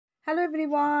Hello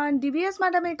everyone, DVS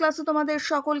ম্যাডামের ক্লাসে তোমাদের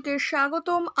সকলকে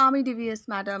স্বাগতম। আমি ডিভিএস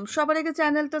ম্যাডাম। সবার আগে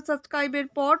চ্যানেলটা সাবস্ক্রাইবের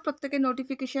পর প্রত্যেকে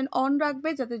নোটিফিকেশন অন রাখবে,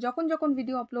 যাতে যখন যখন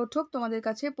ভিডিও আপলোড হোক তোমাদের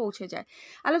কাছে পৌঁছে যায়।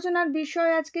 আলোচনার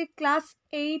বিষয় আজকে ক্লাস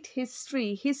 8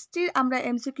 হিস্ট্রির আমরা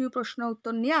এমসিকিউ প্রশ্ন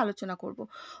উত্তর নিয়ে আলোচনা করব।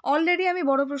 অলরেডি আমি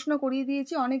বড় প্রশ্ন করিয়ে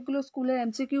দিয়েছি, অনেকগুলো স্কুলের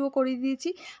এমসিকিউও করিয়ে দিয়েছি।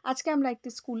 আজকে আমরা একটি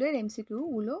স্কুলের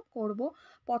এমসিকিউগুলো করব।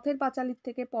 পথের পাঁচালীর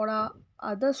থেকে পড়া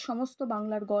আদার্স সমস্ত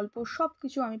বাংলার গল্প সব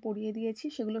কিছু আমি পড়িয়ে দিয়েছি,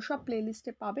 সেগুলো সব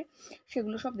প্লেলিস্টে পাবে,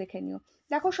 সেগুলো সব দেখে নিও।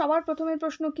 দেখো, সবার প্রথমের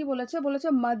প্রশ্ন কি বলেছে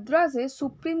মাদ্রাজে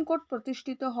সুপ্রিম কোর্ট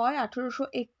প্রতিষ্ঠিত হয়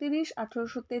 1831,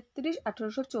 1833,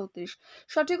 1834।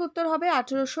 সঠিক উত্তর হবে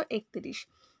 1831।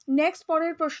 নেক্সট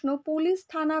পরের প্রশ্ন, পুলিশ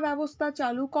থানা ব্যবস্থা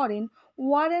চালু করেন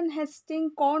ওয়ারেন হেস্টিং,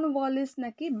 কর্নওয়ালিস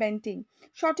নাকি বেন্টিং?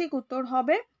 সঠিক উত্তর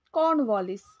হবে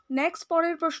কর্নওয়ালিস। নেক্সট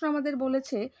পরের প্রশ্ন আমাদের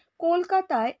বলেছে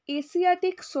কলকাতায়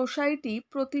এশিয়াটিক সোসাইটি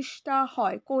প্রতিষ্ঠা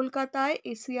হয়। কলকাতায়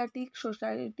এশিয়াটিক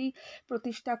সোসাইটি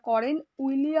প্রতিষ্ঠা করেন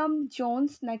উইলিয়াম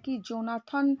জোন্স নাকি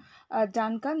জোনাথন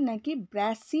ডানকান নাকি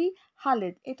ব্র্যাসি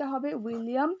হালেদ? এটা হবে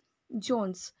উইলিয়াম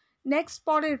জোন্স। নেক্সট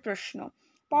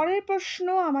পরের প্রশ্ন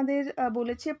আমাদের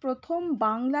বলেছে প্রথম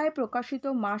বাংলায় প্রকাশিত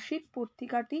মাসিক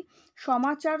পত্রিকাটি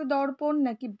সমাচার দর্পণ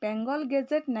নাকি বেঙ্গল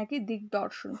গেজেট নাকি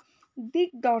দিগদর্শন?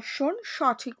 দিগদর্শন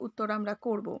সঠিক উত্তর আমরা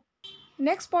করব।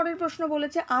 নেক্সট পরের প্রশ্ন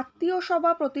বলেছে আত্মীয়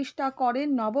সভা প্রতিষ্ঠা করেন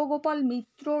নবগোপাল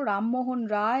মিত্র, রামমোহন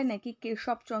রায় নাকি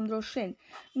কেশবচন্দ্র সেন?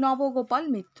 নবগোপাল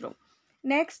মিত্র।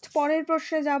 নেক্সট পরের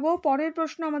প্রশ্নে যাব। পরের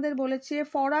প্রশ্ন আমাদের বলেছে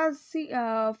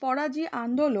ফরাজি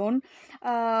আন্দোলন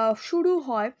শুরু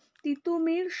হয়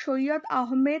তিতুমির, সৈয়দ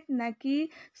আহমেদ নাকি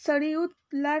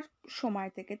শরিয়তুল্লাহর সময়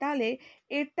থেকে? তাহলে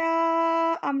এটা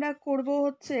আমরা করব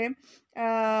হচ্ছে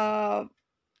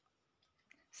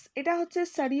এটা হচ্ছে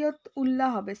শরিয়ত উল্লাহ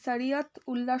হবে, শরিয়ত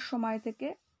উল্লাহর সময় থেকে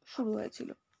শুরু হয়েছিল।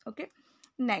 ওকে,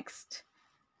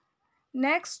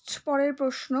 নেক্সট পরের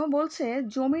প্রশ্ন বলছে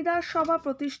জমিদার সভা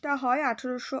প্রতিষ্ঠা হয়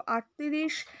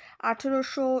 1838,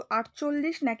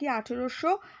 1848 নাকি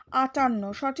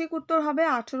 1858? সঠিক উত্তর হবে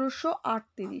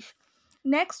 1838।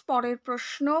 নেক্সট পরের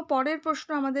প্রশ্ন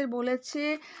আমাদের বলেছে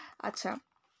আচ্ছা,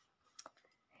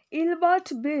 ইলবার্ট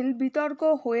বিল বিতর্ক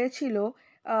হয়েছিল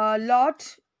লর্ড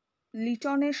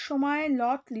লিটনের সময়,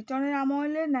 লর্ড লিটনের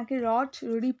আমলে নাকি লর্ড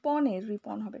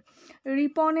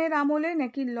রিপনের আমলে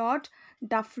নাকি লর্ড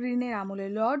ডাফরিনের আমলে?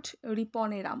 লর্ড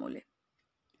রিপনের আমলে।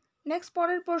 নেক্সট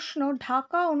পরের প্রশ্ন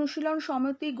ঢাকা অনুশীলন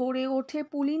সমিতি গড়ে ওঠে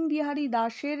পুলিন বিহারী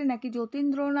দাসের নাকি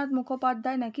যতীন্দ্রনাথ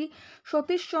মুখোপাধ্যায় নাকি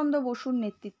সতীশচন্দ্র বসুর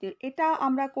নেতৃত্বে? এটা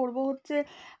আমরা করব হচ্ছে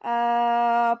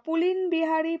পুলিন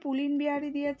বিহারী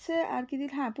দিয়েছে, আর কি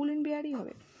দিল, হ্যাঁ পুলিন বিহারী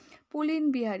হবে, পুলিন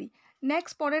বিহারী।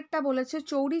 নেক্সট পরেরটা বলেছে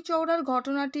চৌরি চৌরার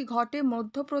ঘটনাটি ঘটে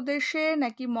মধ্যপ্রদেশে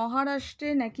নাকি মহারাষ্ট্রে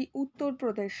নাকি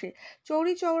উত্তরপ্রদেশে?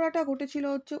 চৌরি চৌরাটা ঘটেছিল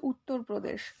হচ্ছে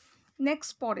উত্তরপ্রদেশ।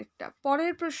 নেক্সট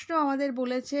পরের প্রশ্ন আমাদের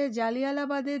বলেছে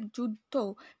জালিয়ানওয়ালাবাগের যুদ্ধ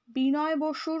বিনয়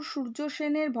বসুর, সূর্য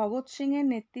সেনের, ভগৎ সিং এর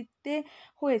নেতৃত্বে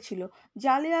হয়েছিল।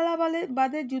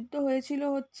 জালিয়ানওয়ালাবাগের যুদ্ধ হয়েছিল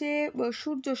হচ্ছে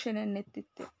সূর্য সেনের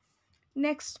নেতৃত্বে।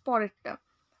 নেক্সট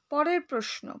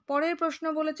পরের প্রশ্ন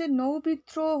বলেছে নৌ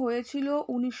বিদ্রোহ হয়েছিল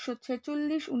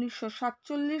 1946,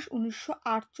 1947,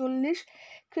 1948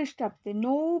 খ্রিস্টাব্দে।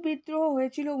 নৌ বিদ্রোহ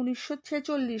হয়েছিল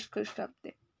 1946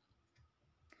 খ্রিস্টাব্দে।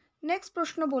 নেক্সট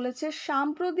প্রশ্ন বলেছে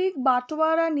সাম্প্রতিক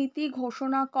বাটোয়ারা নীতি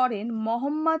ঘোষণা করেন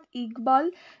মোহাম্মদ ইকবাল,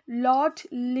 লর্ড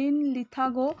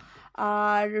লিনলিথাগো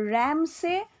আর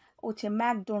র্যামসে হচ্ছে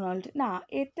ম্যাকডোনাল্ড? না,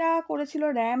 এটা করেছিল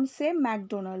র্যামসে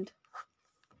ম্যাকডোনাল্ড।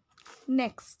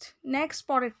 নেক্সট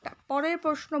পরের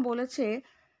প্রশ্ন বলেছে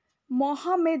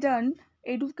মহামেডান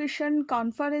এডুকেশন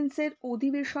কনফারেন্সের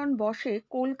অধিবেশন বসে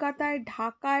কলকাতায়,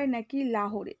 ঢাকায় নাকি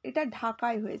লাহোরে? এটা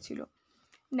ঢাকায় হয়েছিল।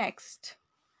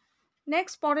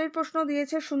 নেক্সট পরের প্রশ্ন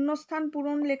দিয়েছে শূন্যস্থান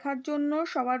পূরণ লেখার জন্য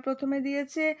সবার প্রথমে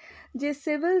দিয়েছে যে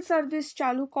সিভিল সার্ভিস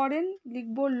চালু করেন,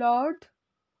 লিখব লর্ড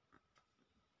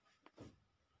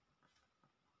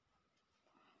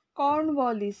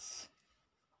কর্নওয়ালিস।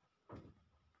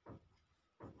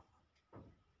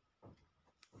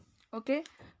 ওকে,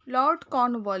 লর্ড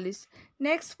কর্নওয়ালিস।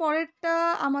 নেক্সট পরেরটা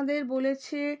আমাদের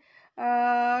বলেছে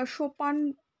সোপান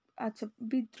আচ্ছা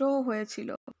বিদ্রোহ হয়েছিল,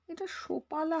 এটা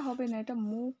সোপালা হবে না, এটা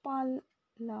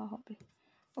মোপালা হবে।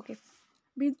 ওকে,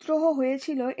 বিদ্রোহ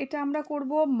হয়েছিল, এটা আমরা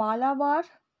করব মালাবার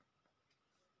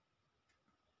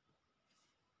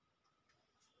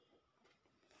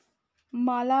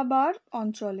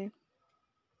অঞ্চলে।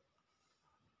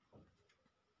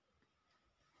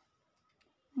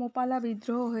 মোপালা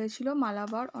বিদ্রোহ হয়েছিল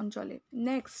মালাবার অঞ্চলে।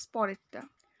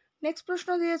 নেক্সট প্রশ্ন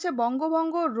দিয়েছে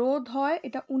বঙ্গভঙ্গ রোধ হয়,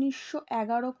 এটা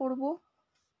 1911 করব,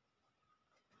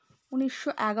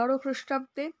 1911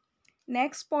 খ্রিস্টাব্দে।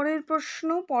 নেক্সট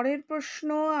পরের প্রশ্ন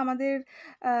আমাদের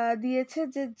দিয়েছে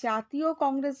যে জাতীয়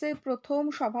কংগ্রেসের প্রথম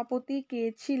সভাপতি কে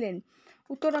ছিলেন?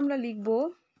 উত্তর আমরা লিখব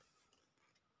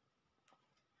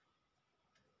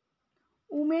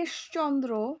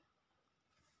উমেশচন্দ্র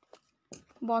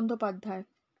বন্দ্যোপাধ্যায়।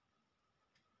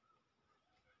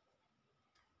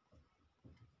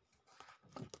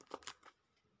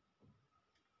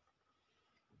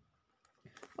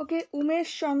 ওকে,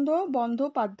 উমেশচন্দ্র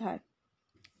বন্দ্যোপাধ্যায়।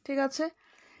 ঠিক আছে,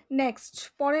 নেক্সট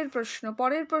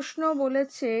পরের প্রশ্ন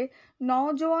বলেছে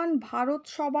নওজোয়ান ভারত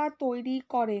সভা তৈরি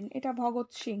করেন, এটা ভগৎ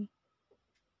সিং।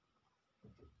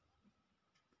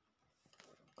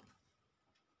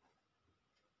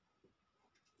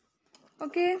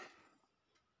 ওকে,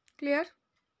 ক্লিয়ার।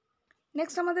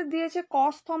 নেক্সট আমাদের দিয়েছে ক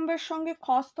স্তম্ভের সঙ্গে খ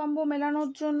স্তম্ভ মেলানোর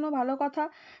জন্য, ভালো কথা।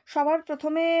 সবার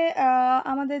প্রথমে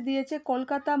আমাদের দিয়েছে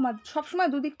কলকাতা, সবসময়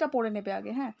দুদিকটা পড়ে নেবে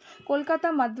আগে, হ্যাঁ। কলকাতা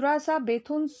মাদ্রাসা,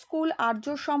 বেথুন স্কুল, আর্য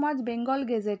সমাজ, বেঙ্গল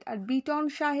গেজেট, আর বিটন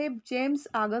সাহেব, জেমস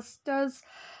আগস্টাস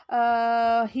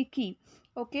হিকি।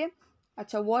 ওকে,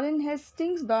 আচ্ছা, ওয়ারেন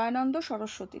হেস্টিংস, দয়ানন্দ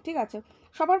সরস্বতী। ঠিক আছে,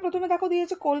 সবার প্রথমে দেখো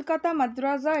দিয়েছে কলকাতা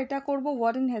মাদ্রাসা, এটা করব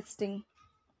ওয়ারেন হেস্টিং,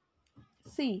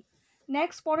 সি।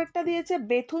 নেক্সট পরেরটা দিয়েছে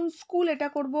বেথুন স্কুল, এটা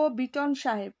করব বিটন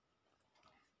সাহেব।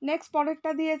 নেক্সট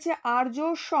পরেরটা দিয়েছে আর্য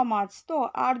সমাজ, তো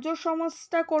আর্য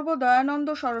সমাজটা করব দয়ানন্দ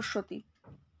সরস্বতী।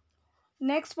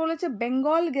 নেক্সট বলেছে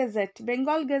বেঙ্গল গেজেট,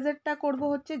 বেঙ্গল গেজেটটা করব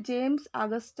হচ্ছে জেমস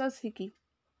আগস্টাস হিকি।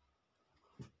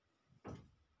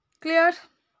 ক্লিয়ার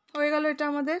হয়ে গেল এটা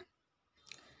আমাদের।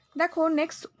 দেখো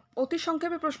নেক্সট অতি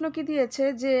সংক্ষেপে প্রশ্ন কি দিয়েছে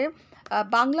যে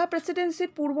বাংলা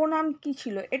প্রেসিডেন্সির পূর্ব নাম কি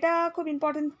ছিল? এটা খুব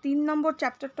ইম্পর্টেন্ট। 3 নম্বর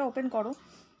চ্যাপ্টারটা ওপেন করো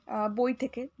বই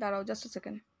থেকে, দাঁড়াও জাস্ট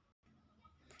সেকেন্ড।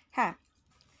 হ্যাঁ,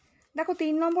 দেখো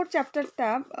 3 নম্বর চ্যাপ্টারটা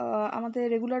আমাদের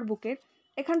রেগুলার বুকের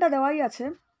এখানটা দেওয়াই আছে,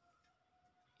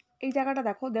 এই জায়গাটা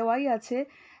দেখো দেওয়াই আছে।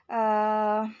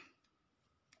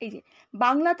 এই যে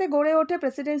বাংলাতে গড়ে ওঠে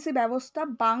প্রেসিডেন্সি ব্যবস্থা,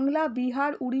 বাংলা,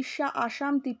 বিহার, উড়িষ্যা,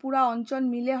 আসাম, ত্রিপুরা অঞ্চল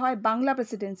মিলে হয় বাংলা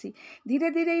প্রেসিডেন্সি। ধীরে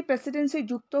ধীরে এই প্রেসিডেন্সি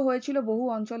যুক্ত হয়েছিল বহু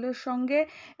অঞ্চলের সঙ্গে,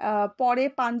 পরে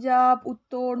পাঞ্জাব,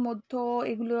 উত্তর, মধ্য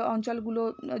এগুলো অঞ্চলগুলো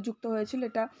যুক্ত হয়েছিল।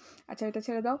 এটা আচ্ছা, এটা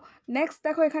ছেড়ে দাও। নেক্সট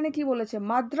দেখো এখানে কি বলেছে,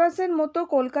 মাদ্রাসের মতো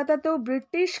কলকাতাতেও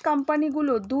ব্রিটিশ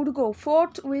কোম্পানিগুলো দুর্গ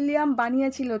ফোর্ট উইলিয়াম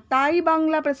বানিয়েছিল, তাই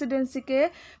বাংলা প্রেসিডেন্সিকে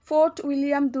ফোর্ট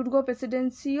উইলিয়াম দুর্গ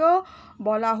প্রেসিডেন্সিও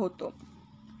বলা হতো।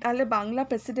 তাহলে বাংলা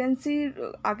প্রেসিডেন্সির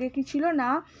আগে কি ছিল না,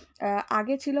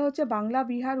 আগে ছিল হচ্ছে বাংলা,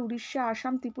 বিহার, উড়িষ্যা,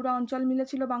 আসাম, ত্রিপুরা অঞ্চল মিলে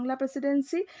ছিল বাংলা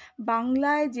প্রেসিডেন্সি।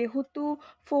 বাংলায় যেহেতু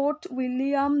ফোর্ট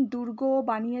উইলিয়াম দুর্গ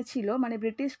বানিয়েছিল, মানে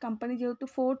ব্রিটিশ কোম্পানি যেহেতু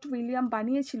ফোর্ট উইলিয়াম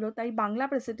বানিয়েছিল, তাই বাংলা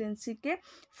প্রেসিডেন্সিকে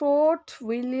ফোর্ট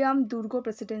উইলিয়াম দুর্গ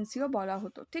প্রেসিডেন্সিও বলা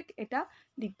হতো। ঠিক, এটা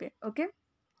লিখবে। ওকে,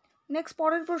 নেক্সট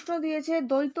পরের প্রশ্ন দিয়েছে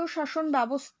দ্বৈত শাসন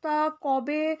ব্যবস্থা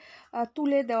কবে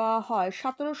তুলে দেওয়া হয়?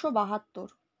 1772,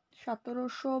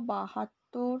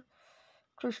 1772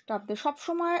 খ্রিস্টাব্দে।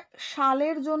 সবসময়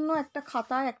সালের জন্য একটা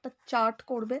খাতায় একটা চার্ট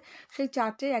করবে, সেই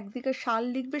চার্টে একদিকে সাল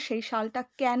লিখবে, সেই সালটা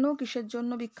কেন কিসের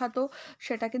জন্য বিখ্যাত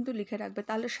সেটা কিন্তু লিখে রাখবে,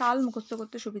 তাহলে সাল মুখস্থ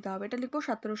করতে সুবিধা হবে। এটা লিখবো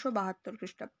 1772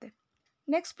 খ্রিস্টাব্দে।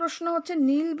 নেক্সট প্রশ্ন হচ্ছে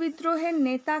নীল বিদ্রোহের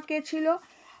নেতা কে ছিল?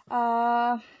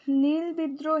 নীল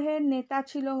বিদ্রোহের নেতা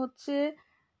ছিল হচ্ছে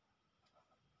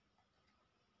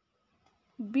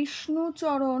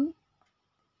বিষ্ণুচরণ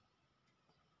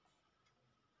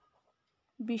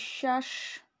বিশ্বাস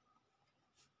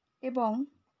এবং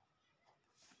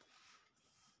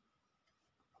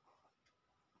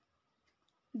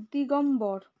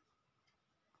দিগম্বর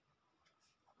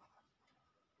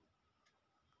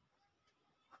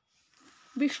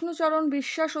বিষ্ণুচরণ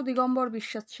বিশ্বাস ও দিগম্বর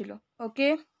বিশ্বাস ছিল। ওকে,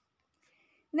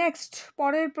 নেক্সট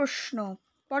পরের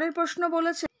প্রশ্ন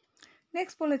বলেছে,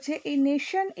 নেক্সট বলেছে এই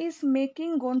নেশন ইজ মেকিং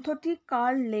গ্রন্থটি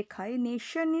কার লেখা? এই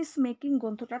নেশন ইজ মেকিং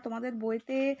গ্রন্থটা তোমাদের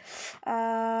বইতে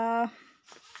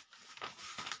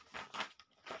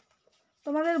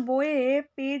তোমাদের বইয়ে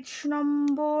পেজ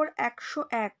নম্বর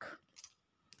 101,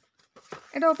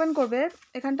 এটা ওপেন করবে।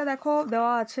 এখানটা দেখো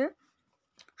দেওয়া আছে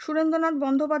সুরেন্দ্রনাথ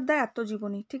বন্দ্যোপাধ্যায়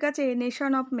আত্মজীবনী। ঠিক আছে, a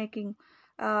nation of making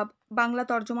Bangla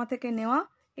তর্জমা থেকে নেওয়া।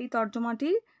 এই তর্জমাটি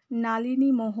নালিনী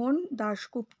মোহন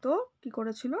দাশগুপ্ত কি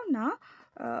করেছিল না,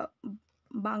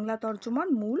 বাংলা তর্জমার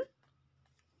মূল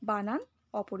বানান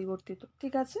অপরিবর্তিত।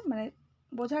 ঠিক আছে, মানে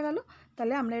বোঝা গেল।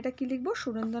 তাহলে আমরা এটা কি লিখবো,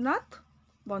 সুরেন্দ্রনাথ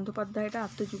বন্দ্যোপাধ্যায়, এটা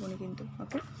আত্মজীবনী কিন্তু।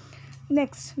 ওকে,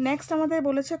 নেক্সট আমাদের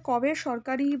বলেছে কবে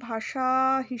সরকারি ভাষা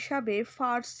হিসাবে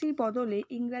ফার্সি বদলে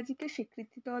ইংরাজিকে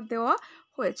স্বীকৃতি দেওয়া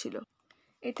হয়েছিল?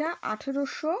 এটা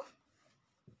 1800,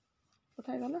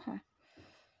 কোথায় গেল, হ্যাঁ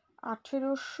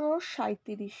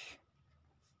 1837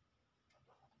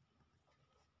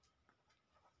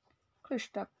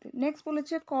 খ্রিস্টাব্দে। নেক্সট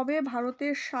বলেছে কবে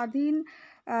ভারতের স্বাধীন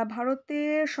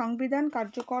ভারতের সংবিধান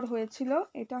কার্যকর হয়েছিল,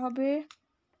 এটা হবে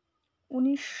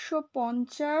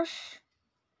 1950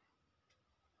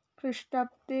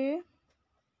 খ্রিস্টাব্দে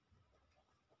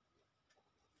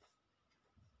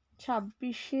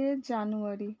 26শে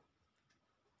জানুয়ারি।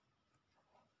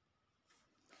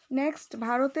 নেক্সট,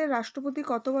 ভারতের রাষ্ট্রপতি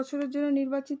কত বছরের জন্য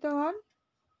নির্বাচিত হন?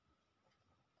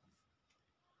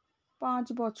 5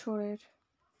 বছরের।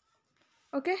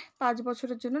 ওকে, 5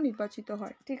 বছরের জন্য নির্বাচিত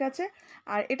হয়। ঠিক আছে,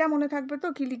 আর এটা মনে থাকবে তো,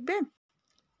 কি লিখবে?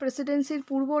 প্রেসিডেন্সির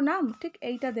পূর্ব নাম ঠিক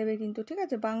এইটা দেবে কিন্তু। ঠিক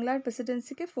আছে, বাংলার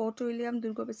প্রেসিডেন্সিকে ফোর্ট উইলিয়াম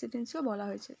দুর্গ প্রেসিডেন্সিও বলা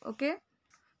হয়েছে। ওকে,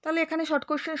 তাহলে এখানে শর্ট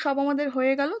কোশ্চেন সব আমাদের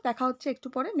হয়ে গেল। দেখা হচ্ছে একটু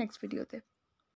পরে নেক্সট ভিডিওতে।